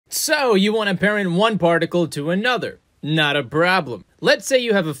So you want to parent one particle to another. Not a problem. Let's say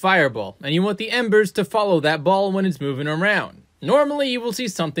you have a fireball and you want the embers to follow that ball when it's moving around. Normally you will see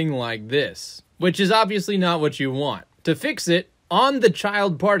something like this, which is obviously not what you want. To fix it, on the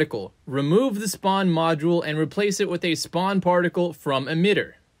child particle, remove the spawn module and replace it with a spawn particle from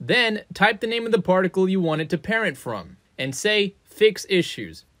Emitter. Then type the name of the particle you want it to parent from and say fix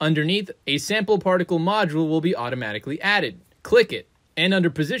issues. Underneath, a sample particle module will be automatically added. Click it, and under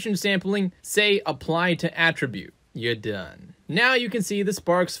position sampling, say apply to attribute. You're done. Now you can see the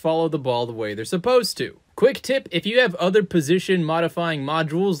sparks follow the ball the way they're supposed to. Quick tip, if you have other position modifying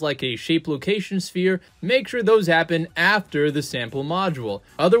modules like a shape location sphere, make sure those happen after the sample module.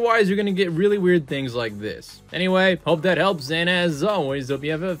 Otherwise, you're gonna get really weird things like this. Anyway, hope that helps, and as always, hope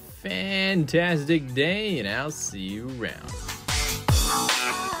you have a fantastic day, and I'll see you around.